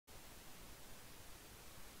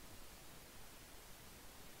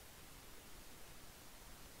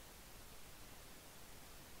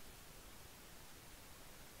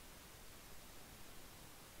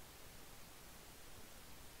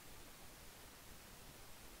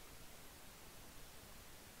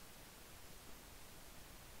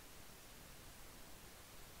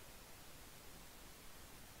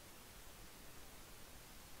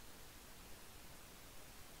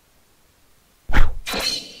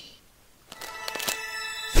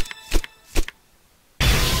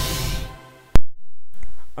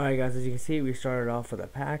Alright guys, as you can see, we started off with a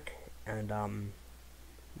pack, and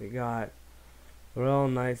we got real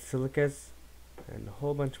nice silicas and a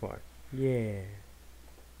whole bunch more. Yeah.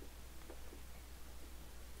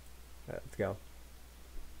 Let's go.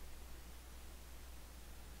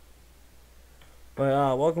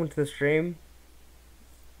 But welcome to the stream.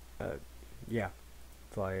 Yeah,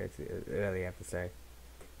 that's all I really have to say.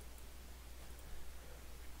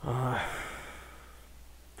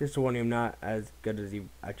 Just to warn you, I'm not as good as you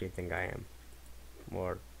actually think I am,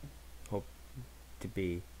 or hope to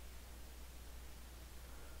be.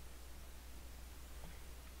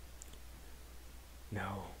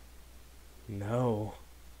 No. No.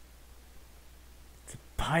 It's a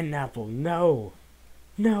pineapple. No.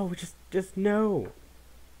 No, just no.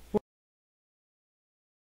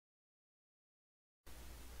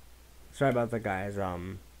 Sorry about that, guys. I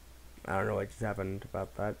don't know what just happened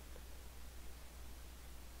about that.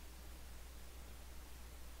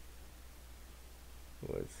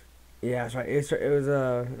 Yeah, sorry. It was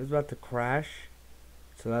about to crash,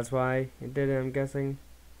 so that's why it did it, I'm guessing.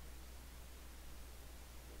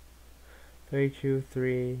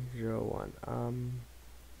 32301.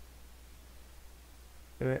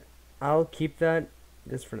 I'll keep that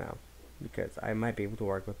just for now because I might be able to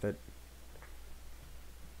work with it.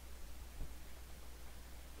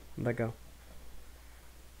 Let go.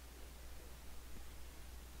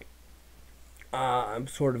 I'm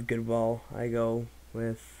sort of good. Well, I go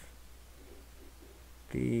with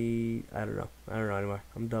the I don't know anymore.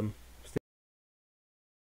 I'm dumb.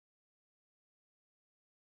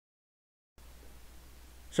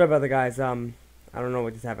 Sorry about the guys. I don't know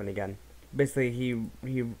what just happened again. Basically, he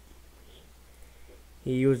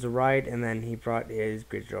used the ride and then he brought his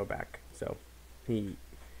grid zero back. So he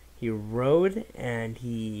rode and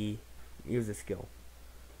he used a skill.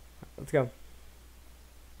 Let's go.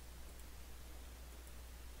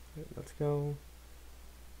 Let's go.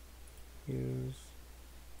 Use.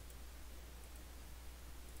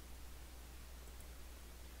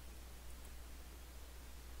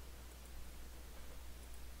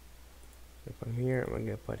 If I'm here, I'm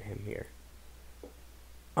gonna put him here.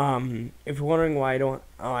 If you're wondering why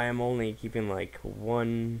I am only keeping like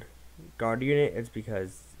one guard unit, it's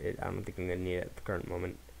because I don't think I'm gonna need it at the current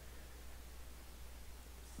moment.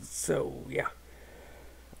 So yeah.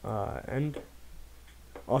 And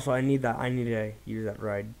also I need to use that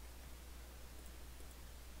ride.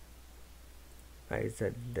 I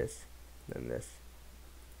said this, then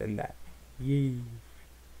that. Yee.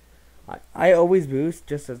 I always boost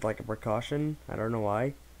just as like a precaution. I don't know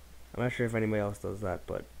why. I'm not sure if anybody else does that,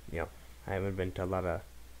 but you know, I haven't been to a lot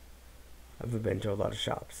of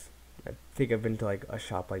shops. I think I've been to like a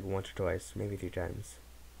shop like once or twice, maybe 3 times.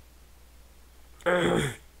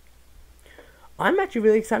 I'm actually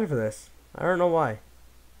really excited for this. I don't know why.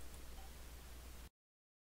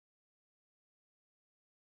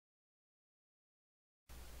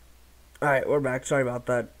 Alright, we're back. Sorry about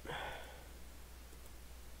that.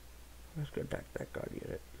 Let's go attack that guard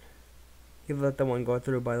unit. You let that one go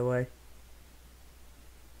through, by the way.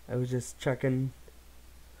 I was just checking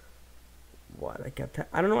what I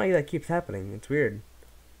don't know why that keeps happening. It's weird.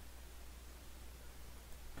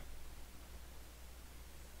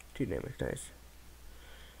 2 damage, nice.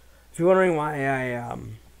 If you're wondering why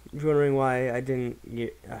I didn't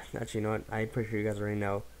get, actually, you know what? I'm pretty sure you guys already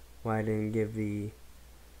know why I didn't give the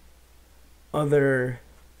other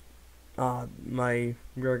my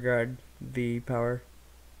rear guard the power.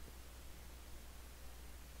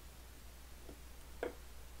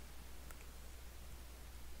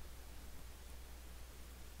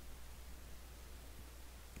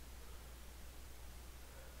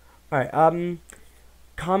 Alright,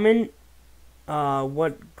 comment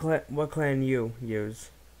what clan you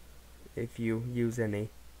use, if you use any.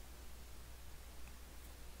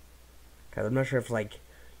 Cause I'm not sure if like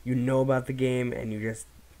you know about the game and you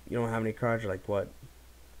don't have any cards, or like what.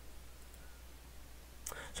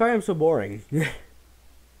 Sorry, I'm so boring.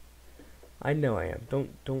 I know I am.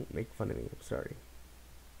 Don't make fun of me. I'm sorry.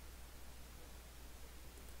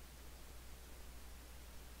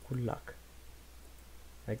 Good luck.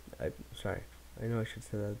 I'm sorry. I know I should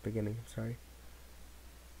say that at the beginning. I'm sorry.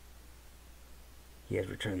 He has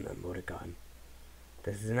returned the emoticon.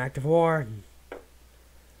 This is an act of war.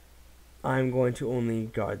 I'm going to only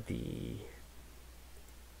guard the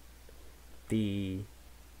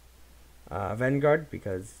Vanguard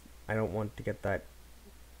because I don't want to get that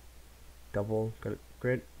double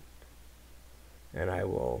grit, and I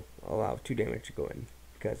will allow 2 damage to go in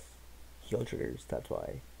because heal triggers. That's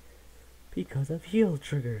why. Because of heal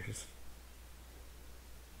triggers.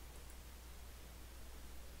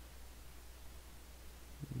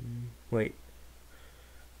 Wait.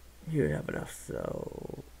 You would have enough,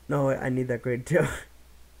 so... No, I need that grade 2.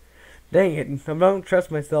 Dang it. I don't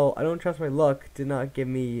trust myself. I don't trust my luck to not give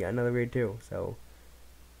me another grade 2, so...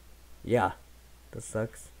 Yeah. That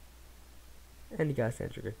sucks. And you got a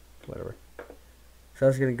sand trigger. Whatever. So I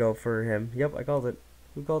was gonna go for him. Yep, I called it.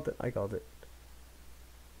 Who called it? I called it.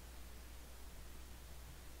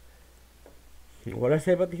 What did I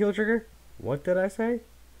say about the heal trigger? What did I say?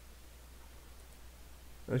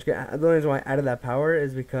 I'm just gonna, the only reason why I added that power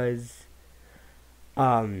is because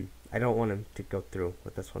I don't want him to go through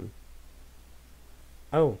with this one.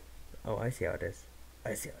 Oh, I see how it is.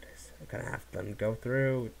 I see how it is. I kind of have them go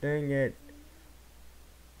through. Dang it.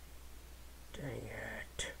 Dang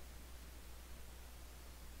it.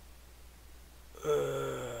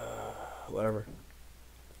 Whatever.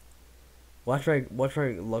 Watch my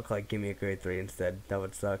look like give me a grade 3 instead. That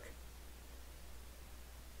would suck.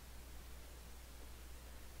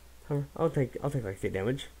 I'll take like 3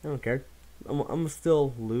 damage. I don't care. I'm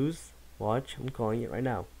still lose. Watch, I'm calling it right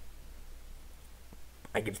now.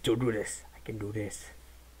 I can still do this. I can do this.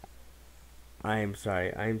 I am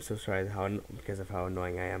sorry. I am so sorry because of how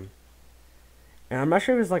annoying I am. And I'm not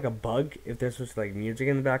sure if it's like a bug, if there's just like music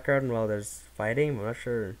in the background while there's fighting. I'm not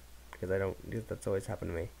sure because that's always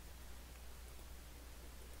happened to me.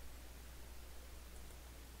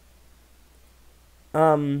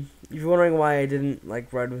 If you're wondering why I didn't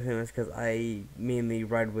like ride with him, it's because I mainly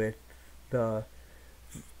ride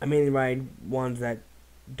ones that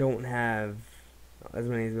don't have as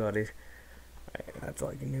many abilities. Alright, that's all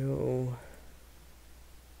I can do.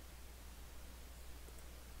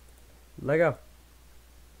 Let go.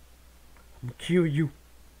 I'm gonna kill you.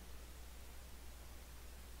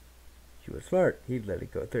 He was smart. He'd let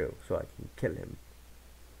it go through so I can kill him.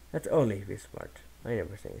 That's only if he's smart. I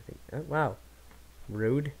never say anything. Wow.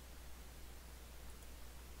 Rude.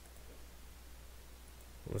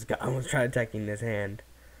 I almost tried attacking his hand.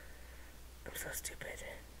 I'm so stupid.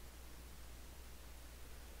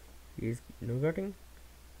 He's no guarding?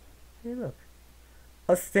 Hey, look.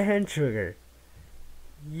 A stand trigger.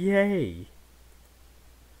 Yay.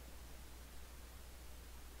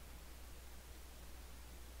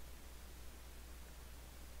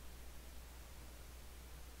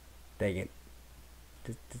 Dang it.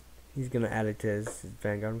 He's gonna add it to his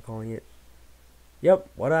Vanguard, I'm calling it. Yep,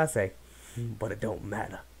 what'd I say? But it don't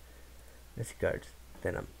matter. Let's see guards.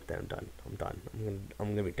 Then I'm done. I'm done.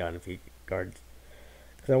 I'm gonna be done if he guards.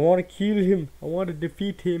 Cause I wanna kill him. I wanna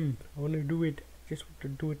defeat him. I wanna do it. Just want to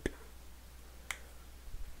do it.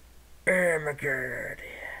 Oh my god.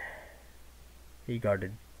 He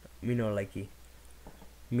guarded. Me no likey.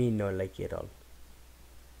 Me no likey at all.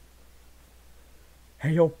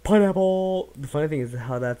 Hey yo, pineapple! The funny thing is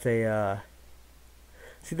how that's a,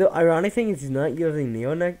 see, the ironic thing is he's not using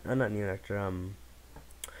not Neonectar,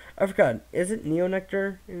 I forgot, is it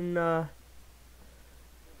Neonectar in,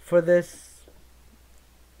 for this,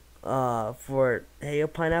 for Hey yo,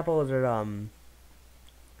 pineapple, or is it, I'm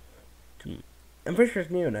pretty sure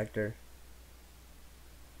it's Neonectar.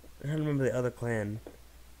 I don't remember the other clan.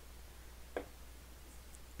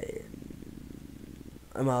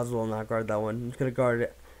 I might as well not guard that one. I'm just gonna guard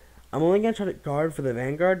it. I'm only gonna try to guard for the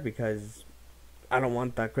Vanguard because I don't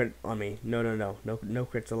want that crit on me. No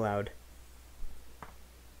crits allowed.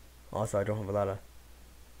 Also, I don't have a lot of.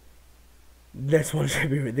 This one should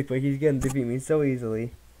be really quick. He's gonna defeat me so easily.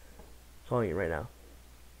 I'm calling it right now.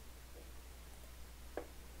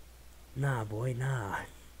 Nah, boy, nah.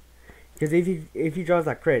 Because if he draws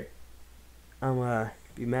that crit, I'm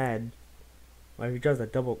be mad. What if he draws a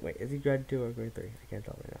double? Wait, is he grade 2 or grade 3? I can't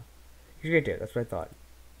tell right now. He's grade 2. That's what I thought.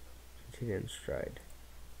 He didn't stride.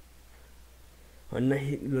 Oh, no,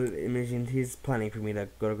 imagine he's planning for me to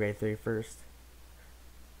go to grade 3 first.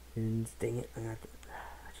 And dang it, I'm gonna have to.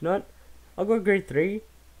 You know what? I'll go to grade 3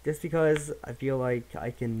 just because I feel like I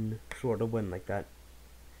can sort of win like that.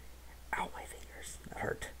 Ow, my fingers. That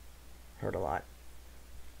hurt. Hurt a lot.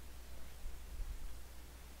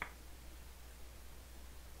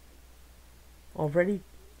 Already?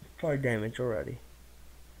 5 damage already.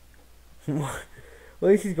 Well, at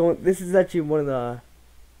least he's going. This is actually one of the.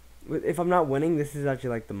 If I'm not winning, this is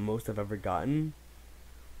actually like the most I've ever gotten.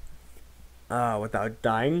 Without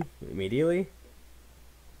dying immediately.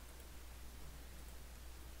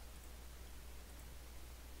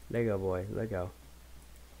 Let go, boy. Let go.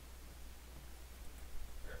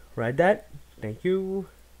 Ride that. Thank you.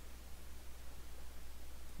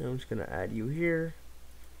 Now I'm just gonna add you here.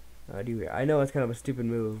 I know it's kind of a stupid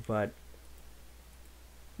move, but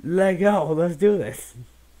let go. Let's do this.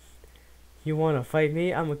 You wanna fight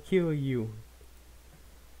me? I'ma kill you.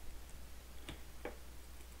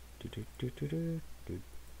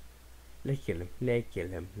 Let's kill him. Let's kill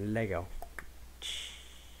him. Let go. I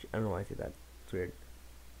don't know why I did that. It's weird.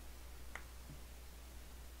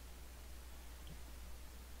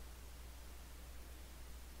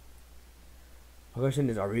 My question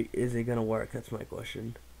is it gonna work? That's my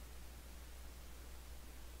question.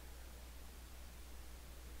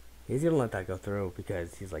 He's gonna let that go through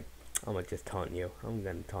because he's like, I'm gonna just taunt you. I'm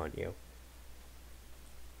gonna taunt you.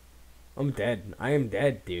 I'm dead. I am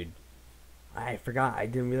dead, dude. I forgot. I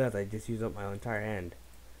didn't realize I just used up my entire hand.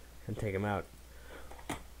 And take him out.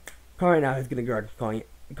 Call right now. He's gonna guard. Calling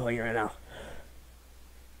it right now.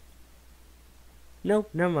 Nope.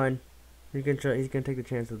 Never mind. He's gonna take the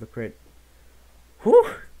chance of the crit.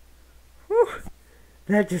 Whew. Whew.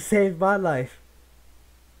 That just saved my life.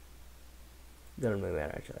 Doesn't really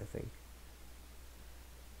matter, actually, I think.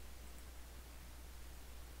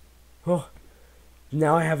 Oh.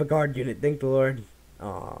 Now I have a guard unit. Thank the Lord.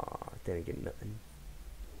 Aw, didn't get nothing.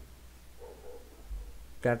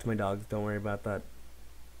 That's my dogs. Don't worry about that.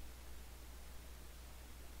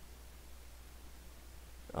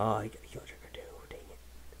 Oh, I gotta kill Trigger too. Dang it.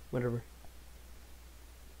 Whatever.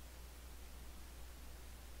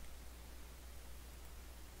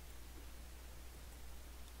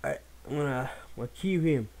 Alright, I'm gonna queue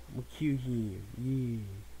him. Yeah.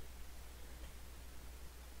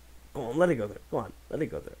 Go on, let it go there. Go on, let it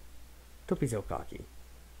go there. Don't be so cocky.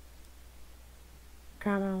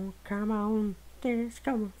 Come on, this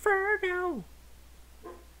come Inferno.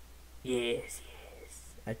 Yes.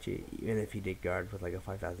 Actually, even if he did guard with like a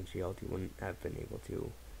 5,000 shield, he wouldn't have been able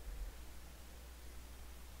to.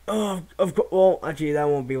 Oh, of course. Well, actually, that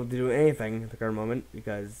won't be able to do anything at the current moment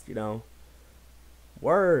because, you know,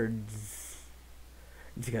 words.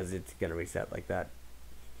 It's because it's gonna reset like that.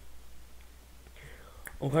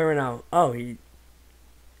 I'm playing right now. Oh, I'm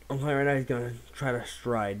playing right now. He's gonna try to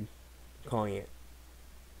stride, calling it.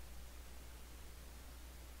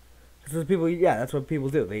 That's what people. Yeah, that's what people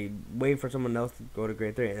do. They wait for someone else to go to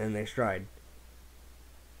grade 3, and then they stride.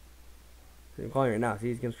 So I'm calling right now. See,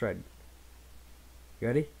 he's gonna stride. You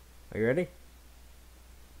ready? Are you ready?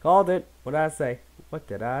 Called it. What did I say? What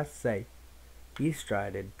did I say? He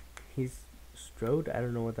strided. He's strode. I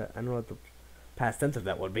don't know what that. I don't know what the past tense of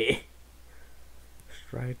that would be.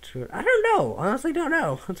 Stride. I don't know. Honestly, don't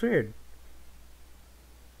know. That's weird.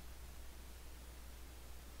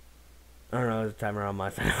 I don't know. There's a timer on my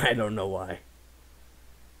side. I don't know why.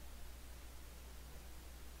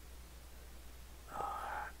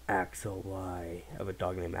 Axel, why? I have a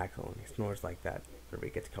dog named Axel, and he snores like that whenever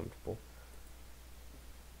he gets comfortable.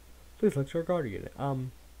 Please, let's your guard unit.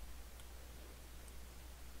 I'm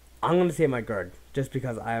gonna save my guard just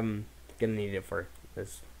because I'm gonna need it for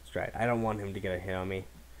this stride. I don't want him to get a hit on me.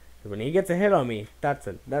 Because when he gets a hit on me, that's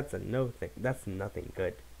a no thing. That's nothing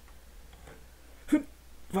good.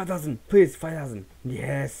 5,000, please, 5,000.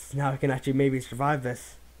 Yes, now I can actually maybe survive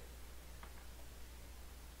this.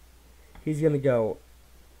 He's gonna go.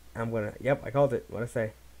 Yep, I called it. What'd I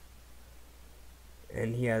say?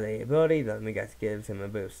 And he has a ability that I guess gives him a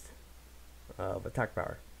boost of attack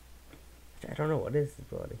power. Which I don't know what is his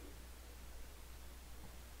ability.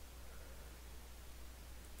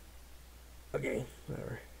 Okay,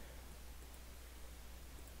 whatever.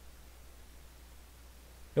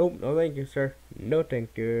 Nope, no thank you, sir. No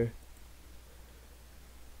thank you.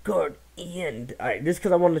 Good end. Alright, just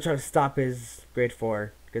because I wanted to try to stop his grade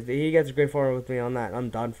 4. Because if he gets a grade 4 with me on that, I'm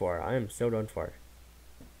done for. I am so done for.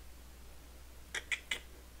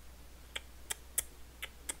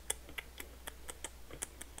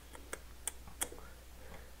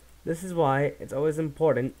 This is why it's always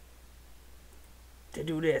important to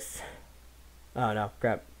do this. Oh no,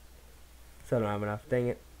 crap. So I don't have enough. Dang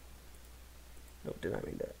it. Nope, did not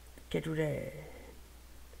mean that. Get through there.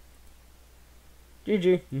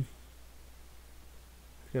 GG. Just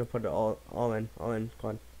gonna put it all in. Come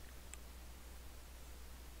on.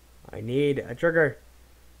 I need a trigger.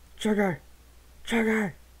 Trigger.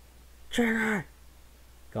 Go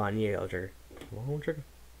on, you need a trigger. Come on, trigger.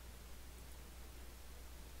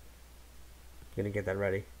 Gonna get that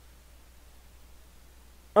ready.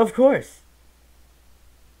 Of course.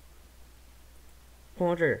 Come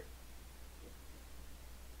on, trigger.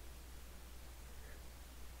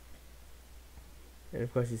 And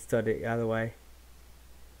of course he stood it the other way.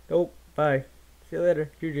 Nope, bye. See you later.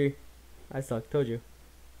 GG. I suck, told you.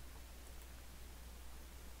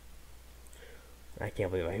 I can't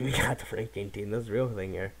believe I even got the rank 18. That's the real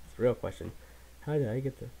thing here. It's the real question. How did I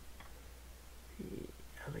get the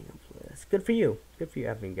having a blast? Good for you. Good for you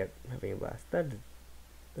having a blast.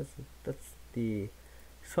 That's the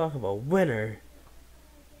talk of a winner.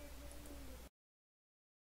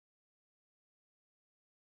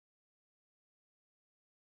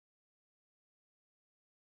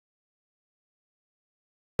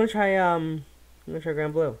 I'm gonna try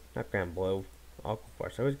Grand Blue. Not Grand Blue. Aqua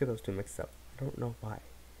Force. I always get those two mixed up. I don't know why.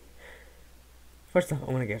 First off,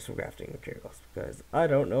 I'm gonna get some crafting materials because I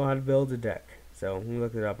don't know how to build a deck. So I'm gonna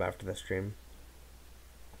look it up after the stream.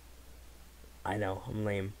 I know, I'm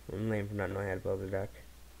lame. I'm lame for not knowing how to build a deck.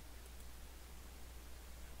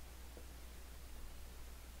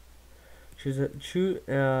 Choose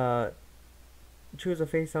a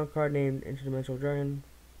face-down card named Interdimensional Dragon.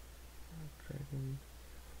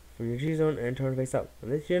 From your G zone and turn face up.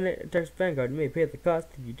 When this unit attacks Vanguard, you may pay the cost.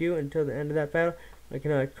 If you do, until the end of that battle, I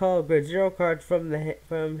can call grade 0 cards from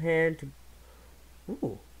hand to.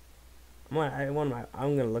 Ooh, I'm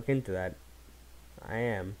gonna look into that. I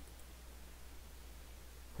am.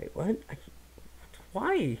 Wait, what?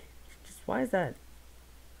 Why? Why is that?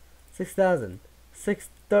 6,000.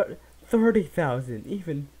 30,000.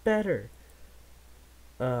 Even better.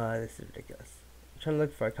 This is ridiculous. I'm trying to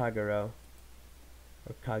look for a Kagero.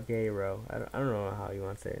 Or Kagero. I don't know how you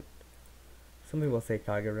want to say it. Some people say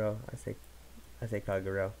Kagero. I say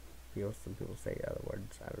Kagero. Some people say other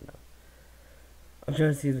words. I don't know. I'm trying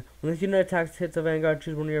to see. When this unit attacks hits a Vanguard,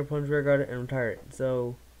 choose one of your opponent's rear guard and retire it.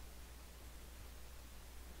 So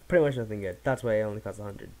pretty much nothing good. That's why it only costs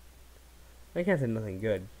 100. I can't say nothing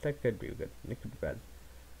good. That could be good. It could be bad.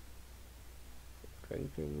 Find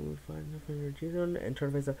your G zone and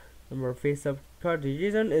turn face up. Number of face up cards. The G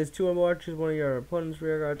zone is 2 or more. Choose one of your opponent's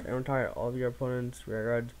rear guards and retire all of your opponent's rear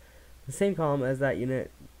guards. The same column as that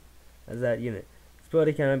unit. This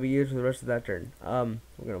ability cannot be used for the rest of that turn. I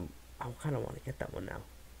kind of want to get that one now.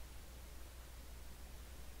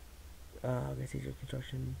 Okay, teacher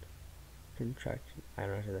construction. Contraction. I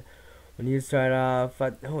don't know how to say that. When you start oh,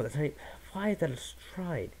 that's not. Why is that a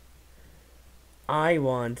stride? I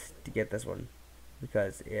want to get this one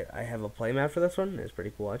because I have a playmat for this one. It's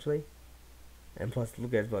pretty cool actually. And plus,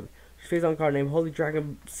 look at his blood. Face on card name Holy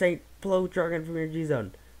Dragon Saint Blow Dragon from your G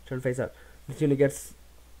zone. Turn face up. This unit gets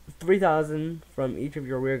 3,000 from each of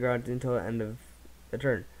your rear guards until the end of the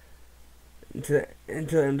turn. Until the end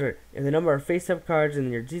of the turn. If the number of face-up cards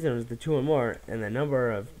in your G zone is the 2 or more, and the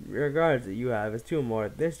number of rear guards that you have is 2 or more,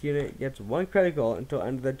 this unit gets 1 critical until the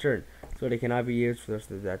end of the turn, so it cannot be used for the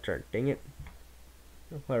rest of that turn. Dang it.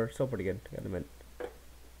 Oh, whatever, still pretty good, gotta admit.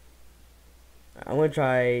 I'm gonna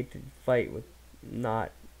try to fight with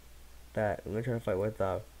not that. I'm gonna try to fight with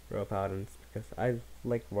Royal Paladins because I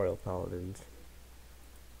like Royal Paladins.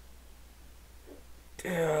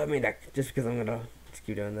 I mean, just because I'm gonna just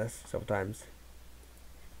keep doing this several times.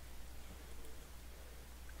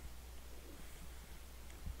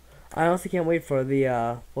 I honestly can't wait for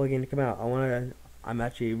the full game to come out. I'm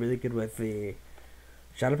actually really good with the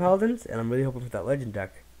Shadow Paladins, and I'm really hoping for that Legend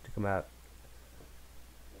deck to come out.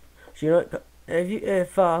 So you know,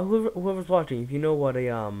 if whoever's watching, if you know what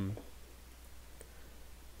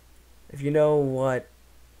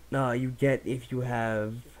you get if you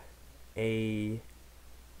have a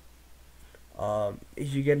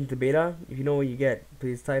if you get into beta, if you know what you get,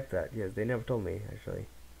 please type that. Yes, they never told me actually.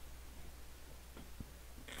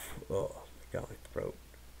 Oh my god, my throat.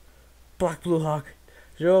 Black Blue Hawk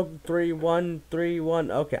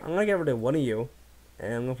 03131. Okay, I'm gonna get rid of one of you,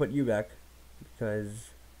 and I'm gonna put you back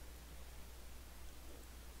because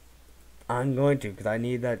I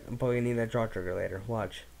need that. I'm probably gonna need that draw trigger later.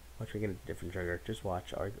 Watch me get a different trigger. Just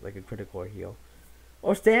watch, or like a critical or heal,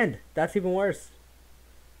 or stand. That's even worse.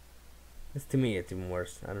 To me, it's even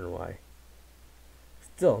worse. I don't know why.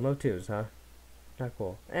 Still, no 2s, huh? Not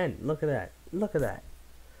cool. And look at that. Look at that.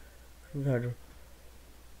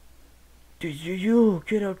 Did you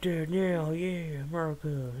get up there now? Yeah,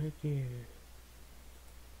 America. Heck yeah.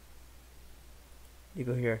 You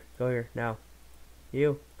go here. Go here now.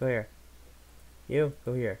 You go here. You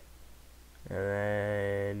go here. And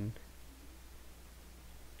then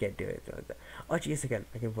can't do it like that. Oh jeez, again.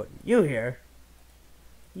 I can put you here.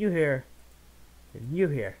 You here. And you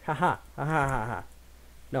here. Ha ha. Ha ha ha ha.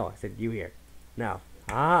 No, I said you here. Now.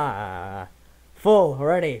 Ah. Full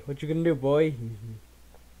already. What you gonna do, boy?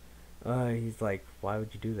 He's like, why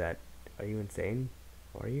would you do that? Are you insane?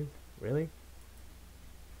 Are you? Really?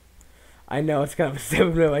 I know, it's kind of a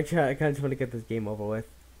stupid move. I kind of just want to get this game over with.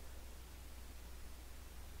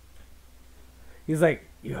 He's like,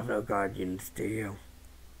 you have no guardians, do you?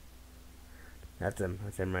 That's him.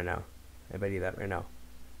 That's him right now. I bet you that right now.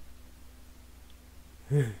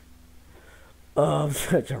 Oh, I'm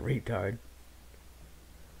such a retard.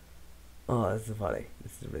 Oh, this is funny.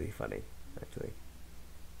 This is really funny, actually.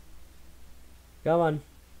 Come on.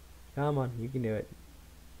 Come on, you can do it.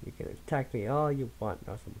 You can attack me all you want.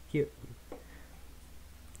 Now I'm cute.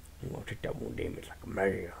 I'm gonna take that one damage like a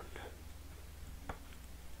man.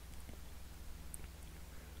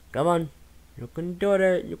 Come on. You can do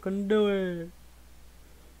it. You can do it.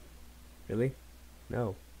 Really?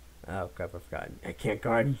 No. Oh crap! I forgot. I can't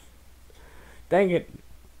guard. Dang it.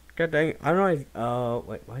 God dang it. I don't know.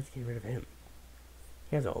 Wait. Why is he getting rid of him?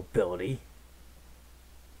 He has no ability.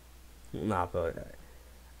 Not ability.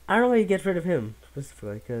 I don't know why he gets rid of him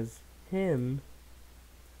specifically, because him.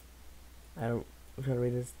 I don't. I'm trying to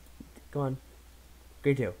read this. Go on.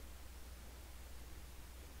 Grade 2.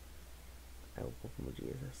 I will pull from a G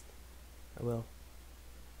assist. I will.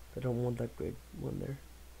 I don't want that grade 1 there.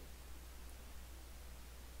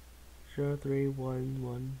 0, 3, 1,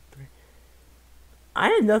 1, 3. I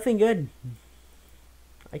did nothing good.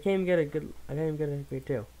 I can't even get a good. I can't even get a grade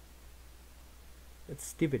 2. That's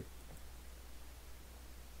stupid.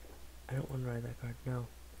 I don't want to ride that card. No.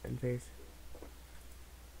 End phase.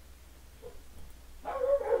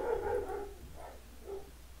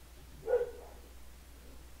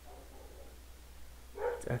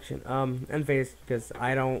 Action. End phase, because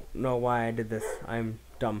I don't know why I did this. I'm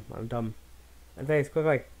dumb. I'm dumb. End phase,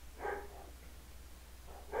 quickly.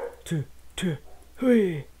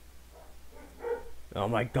 Oh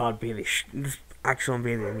my god, Bailey. Actual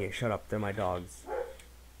Bailey and me. Shut up. They're my dogs.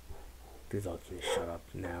 These dogs need to shut up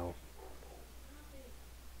now.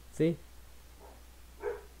 See?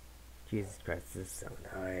 Jesus Christ, this is so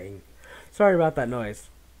annoying. Sorry about that noise.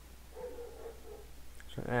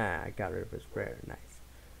 I got rid of his prayer. Nice.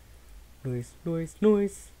 Noise, noise,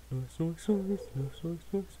 noise. Noise, noise, noise. Noise, noise,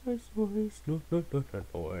 noise, noise, noise. Noise, noise, noise,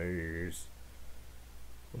 noise.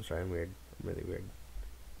 I'm sorry, I'm weird. I'm really weird.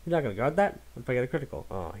 He's not gonna guard that? What if I get a critical?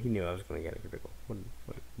 Oh, he knew I was gonna get a critical. What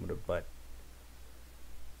a butt.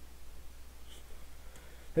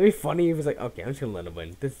 That'd be funny if he was like, okay, I'm just gonna let him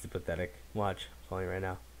win. This is pathetic. Watch. I'm calling right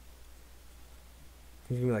now.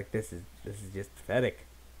 He's gonna be like, this is just pathetic.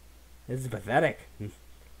 This is pathetic.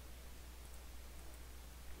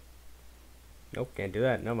 Nope, can't do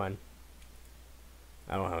that. No man.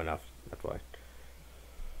 I don't have enough. That's why.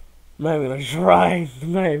 I'm not even gonna try.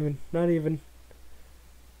 I'm not even.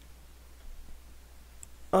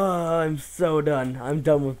 Oh, I'm so done. I'm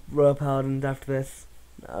done with Royal Paladins after this.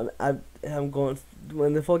 I'm going,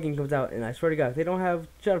 when the full game comes out, and I swear to God, if they don't have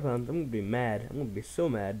Shadow Paladins, I'm gonna be mad. I'm gonna be so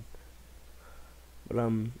mad. But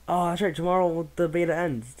oh, that's right. Tomorrow the beta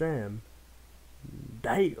ends. Damn.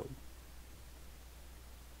 Damn.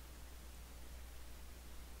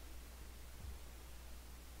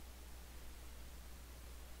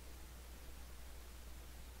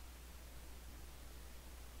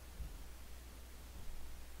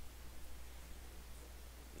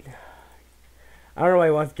 I don't know why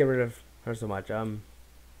he wants to get rid of her so much. I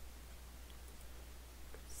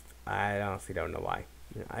honestly don't know why.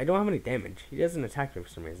 I don't have any damage. He doesn't attack me for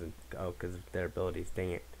some reason. Oh, because of their abilities.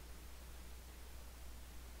 Dang it.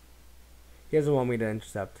 He doesn't want me to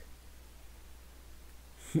intercept.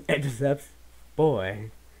 Intercepts?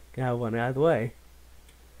 Boy. Got one out of the way.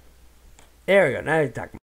 There we go. Now he's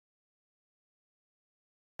attacking.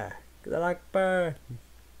 Because I like pie.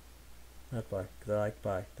 That's why. Because I like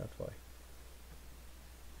pie. That's why.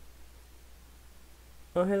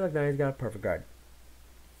 Oh, hey, look, now he's got a perfect guard.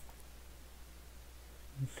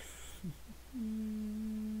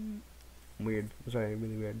 Weird. Sorry,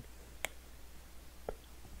 really weird.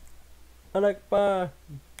 I like pie.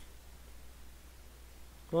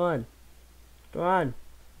 Go on. Go on.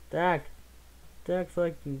 Attack. Attack so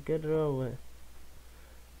I can get it over with.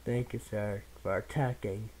 Thank you, sir, for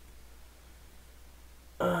attacking.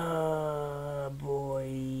 Boy.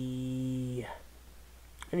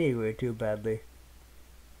 I need to go too badly.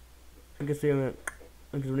 I guess because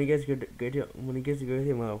when he gets good, when he gets to grade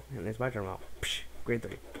 3, well, and it's my turn, well, grade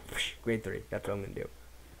 3, grade 3. That's what I'm gonna do.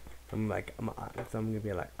 I'm gonna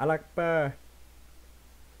be like, I like pie.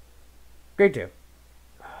 Grade 2.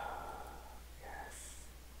 Yes.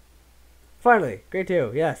 Finally, grade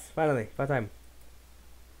 2. Yes, finally, about time.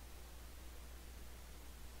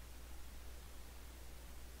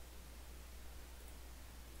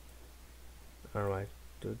 I don't know why I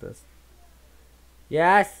do this.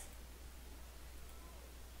 Yes.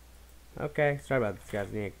 Okay, sorry about this, guys.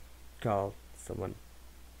 I need to call someone.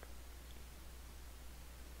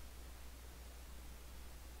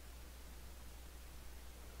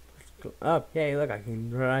 Let's go up. Hey, look, I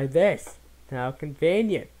can ride this. How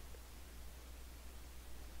convenient.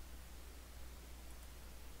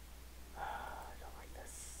 I don't like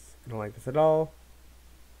this. I don't like this at all.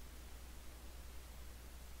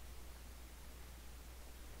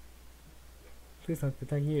 Please don't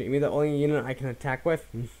attack you. You mean the only unit I can attack with?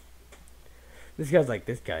 This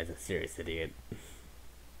guy's a serious idiot.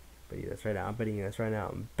 Bet you this right now. I'm betting you this right now.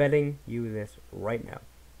 I'm betting you this right now.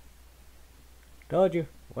 Told you.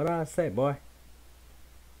 What did I say, boy?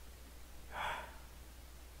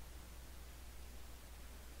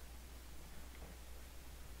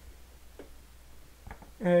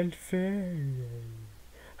 And fair.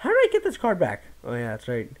 How did I get this card back? Oh yeah, that's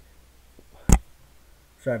right.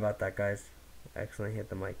 Sorry about that, guys. I accidentally hit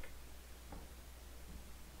the mic.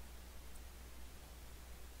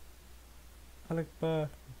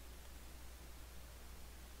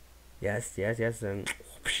 Yes, and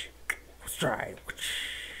stride.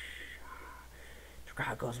 The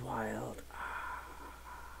crowd goes wild.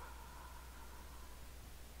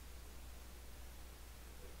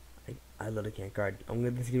 I literally can't guard.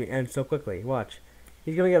 This is gonna end so quickly. Watch.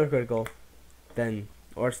 He's gonna get a critical, then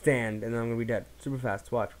or stand, and then I'm gonna be dead. Super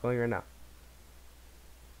fast. Watch. I'm going right now.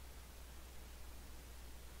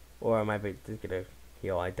 Or I might be just gonna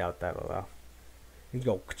heal. I doubt that though. Let's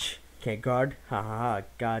go. Can't guard. Ha ha ha.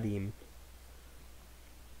 Got him.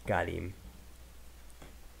 Got him.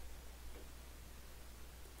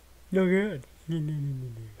 No good.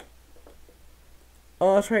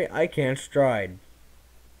 Oh, that's right. I can't stride.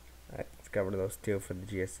 Alright, let's get rid of those two for the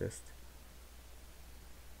G assist.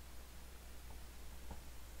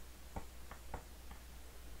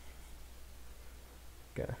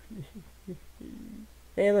 Okay.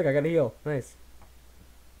 Hey, look, I got a heal. Nice.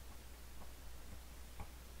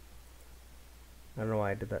 I don't know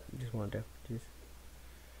why I did that. I just wanted to. Jeez.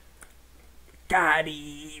 Got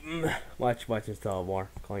him. Watch him still more.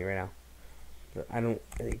 I'm calling it right now. I don't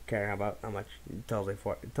really care about how much it tells it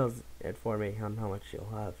for me on how much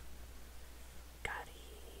you'll have. Got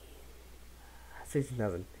him.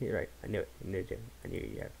 16,000. You're right. I knew it. I knew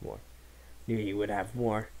you had more. Knew you would have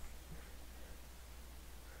more.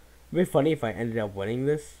 It'd be funny if I ended up winning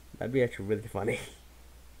this. That'd be actually really funny.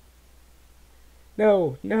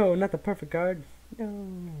 No, not the perfect card.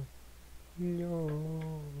 No.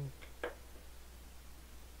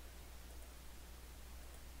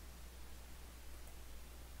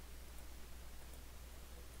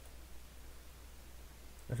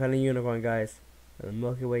 I found a unicorn, guys. The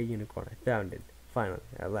Milky Way unicorn. I found it. Finally,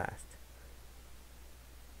 at last.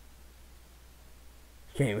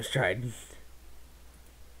 Game was tried.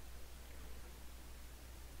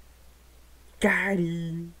 Got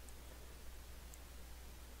him.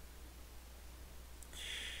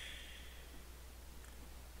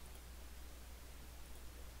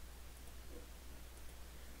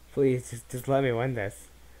 Please, just let me win this.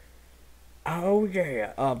 Oh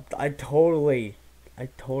yeah. I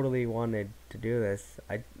totally wanted to do this.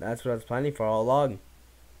 That's what I was planning for all along.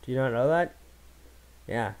 Do you not know that?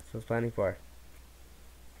 Yeah, that's what I was planning for.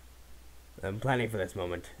 I'm planning for this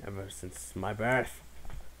moment ever since my birth.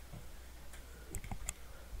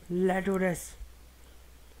 Let's do this.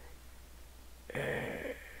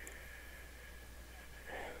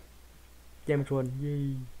 Damage one.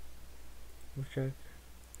 Yay. Let's check.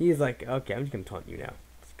 He's like, okay, I'm just gonna taunt you now.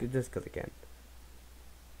 Just cause I can.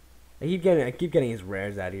 I keep getting his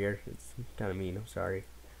rares out of here. It's kind of mean. I'm sorry.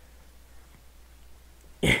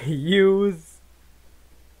 Use.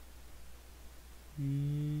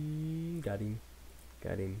 Got him.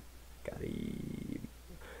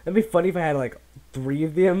 It'd be funny if I had like 3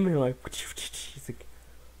 of them and like, it's like,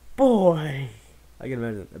 boy. I can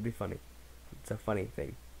imagine. That'd be funny. It's a funny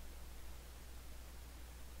thing.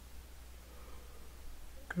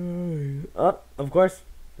 Oh, of course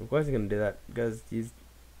he's gonna do that because he's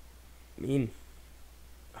mean.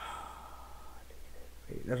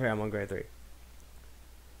 That's right, I'm on grade 3.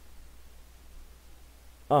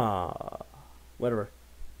 Whatever.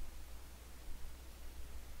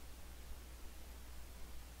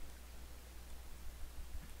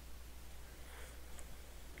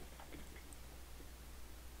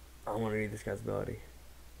 I want to read this guy's ability.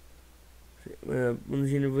 When the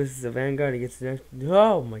universe is a vanguard, he gets the next.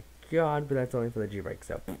 Oh my god! But that's only for the G break.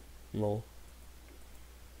 So, lol.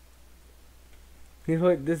 He's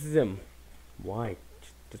like, this is him. Why?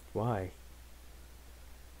 Just why?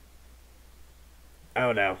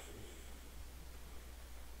 Oh no.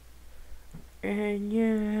 And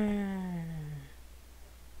yeah.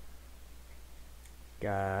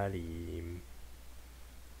 Got him.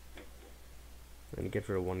 I'm gonna get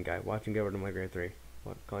rid of one guy. Watch him get rid of my grade 3.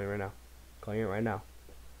 What? Calling it right now. Calling it right now.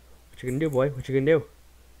 What you gonna do, boy? What you gonna do?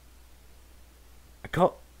 I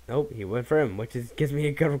call. Nope, he went for him, which gives me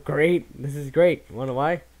a good great. This is great. You wanna know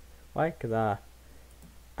why? Why? Cause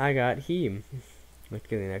I got him, which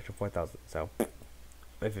gives me an extra 4,000. So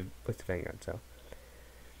if it puts the vanguard, so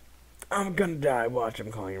I'm gonna die. Watch,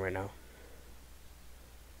 I'm calling it right now.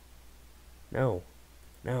 No,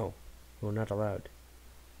 we're not allowed.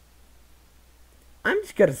 I'm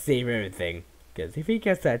just gonna save everything. Because if he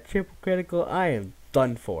gets that triple critical, I am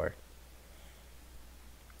done for.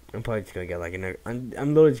 I'm probably just gonna get like I'm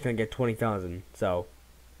literally just gonna get 20,000. So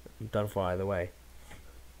I'm done for either way.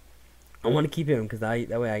 I want to keep him because that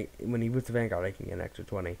way when he boots the Vanguard, I can get an extra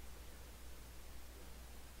 20.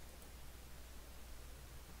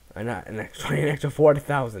 Or not an extra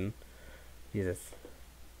 40,000. Jesus.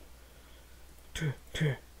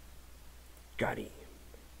 Got him.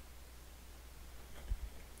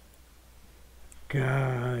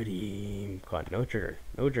 Got him. God, no trigger.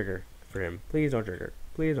 No trigger for him. Please don't trigger.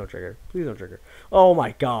 Please don't trigger. Please don't trigger. Oh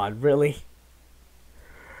my god, really?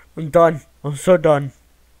 I'm done. I'm so done.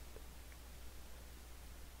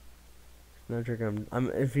 No trigger.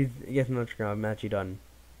 If he gets no trigger, I'm actually done.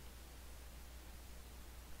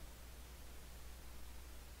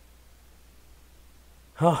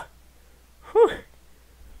 Oh. Whew.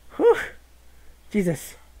 Whew.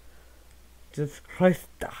 Jesus. Jesus Christ.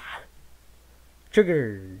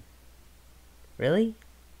 Trigger. Really?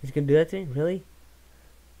 He's gonna do that to me? Really?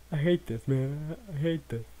 I hate this, man. I hate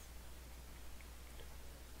this.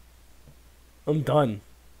 I'm done.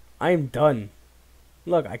 I am done.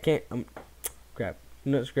 Look, I can't. Crap.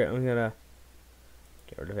 No, screw it. I'm gonna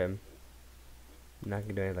get rid of him. I'm not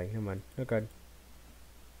gonna do anything. Come on. Oh god.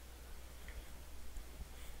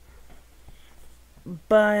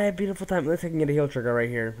 Bye, beautiful time. Let's see if I can get a heal trigger right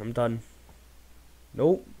here. I'm done.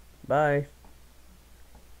 Nope. Bye.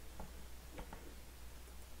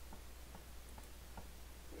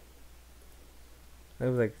 I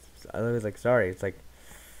was like, sorry. It's like,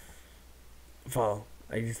 fall.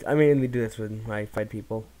 I mainly do this when I fight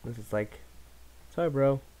people. It's just like, sorry,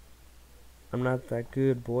 bro. I'm not that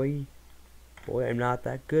good, boy. Boy, I'm not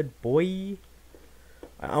that good, boy.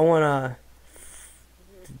 I wanna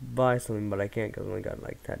buy something, but I can't because I only got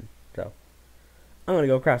like 10. So, I'm gonna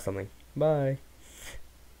go craft something. Bye.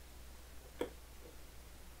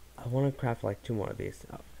 I wanna craft like 2 more of these.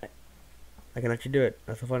 I can actually do it.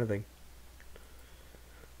 That's the funny thing.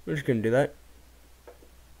 I'm just gonna do that.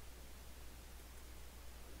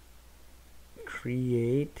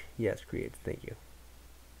 Create. Yes, create. Thank you.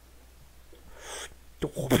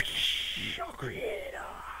 Create.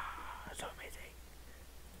 So amazing.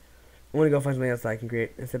 I'm gonna go find something else that I can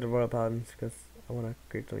create instead of Royal Paladins because I wanna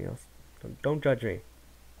create something else. Don't judge me.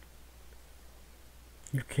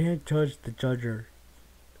 You can't judge the judger.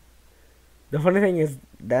 The funny thing is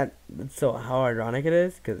that it's so how ironic it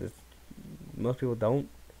is because most people don't.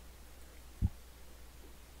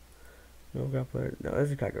 No grappler. No, this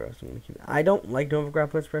is Kagura, so I'm gonna keep it. I don't like Nova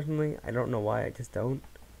grapplers personally. I don't know why. I just don't.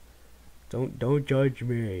 Don't judge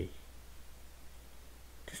me.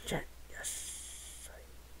 Just check. Yes.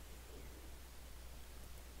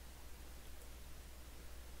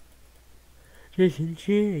 Just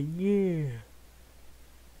check. Yeah.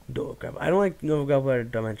 Nova grappler. I don't like Nova grappler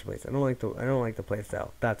dimension plays. I don't like the play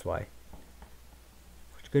style. That's why.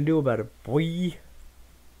 What you gonna do about it, boy?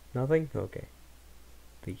 Nothing. Okay.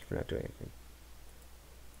 Thank you for not doing anything.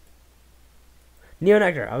 Neo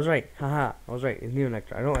Nectar. I was right. Haha. I was right. It's Neo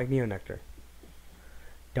Nectar. I don't like Neo Nectar.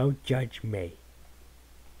 Don't judge me.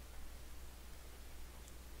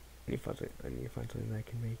 I need to find something that I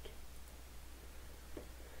can make.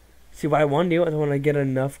 See, what I want to do is I want to get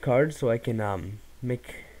enough cards so I can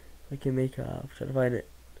make. I can make. Try to find it.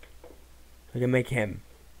 I can make him.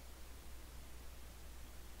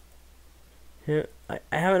 Yeah, I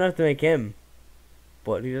have enough to make him.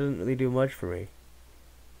 But he doesn't really do much for me.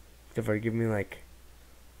 Except for give me like.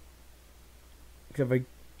 Except for.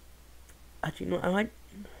 Actually, no, I might.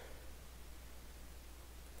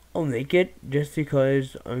 I'll make it just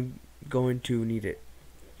because I'm going to need it.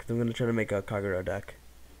 Because I'm going to try to make a Kagura deck.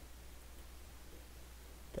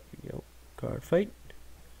 There we go. Card fight.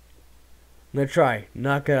 I'm going to try.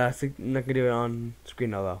 Not gonna do it on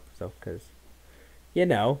screen although. So, because. You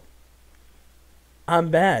know. I'm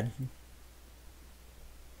bad.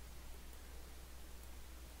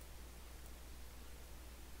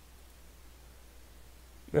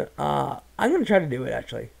 I'm gonna try to do it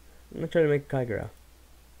actually. I'm gonna try to make Kagura.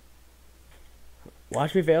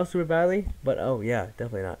 Watch me fail super badly, but oh yeah,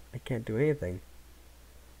 definitely not. I can't do anything.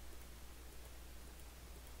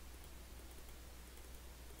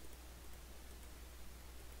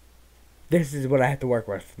 This is what I have to work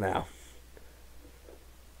with now.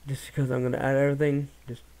 Just because I'm gonna add everything,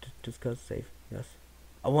 just because it's safe. Yes.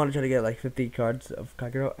 I want to try to get like 50 cards of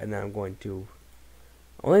Kagura, and then I'm going to.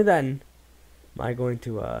 Only then am I going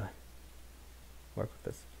to work with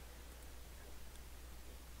this.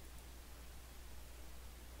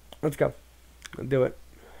 Let's go. Let's do it.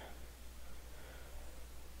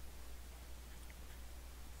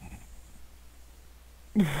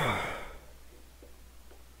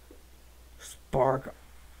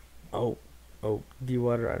 Oh,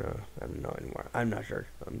 dewater? I don't know anymore. I'm not sure.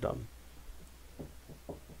 I'm dumb.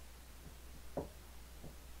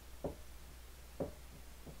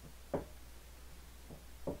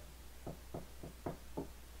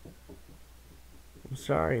 I'm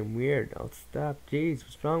sorry, I'm weird. I'll stop. Jeez,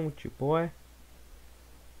 what's wrong with you, boy?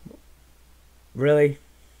 Really?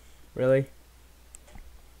 Really?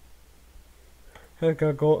 I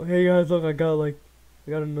got gold. Hey guys, look, I got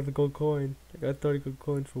another gold coin. I got 30 gold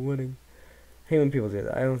coins for winning. I hate when people do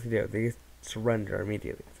that. I don't see that. They just surrender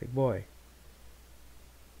immediately. It's like, boy.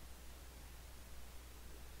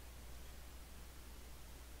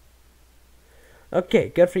 Okay,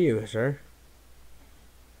 good for you, sir.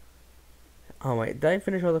 Oh wait, did I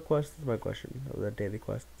finish all the quests? That's my question. Of the daily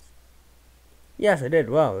quests. Yes, I did.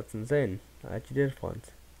 Wow, that's insane. I actually did it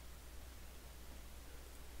once.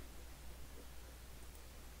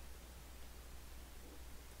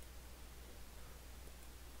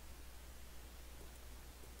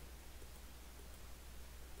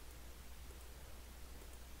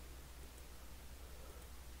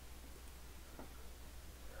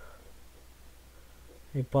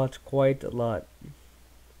 I bought quite a lot.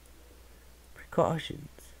 Precautions.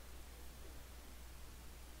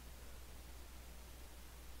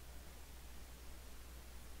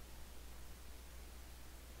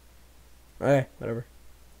 Okay, whatever.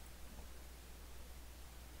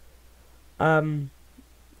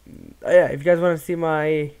 Yeah, if you guys want to see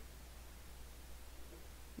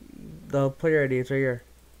the player ID, it's right here.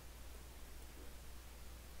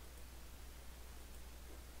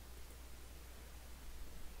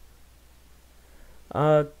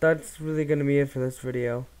 That's really gonna be it for this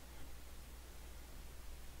video.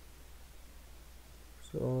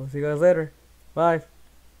 So, see you guys later. Bye.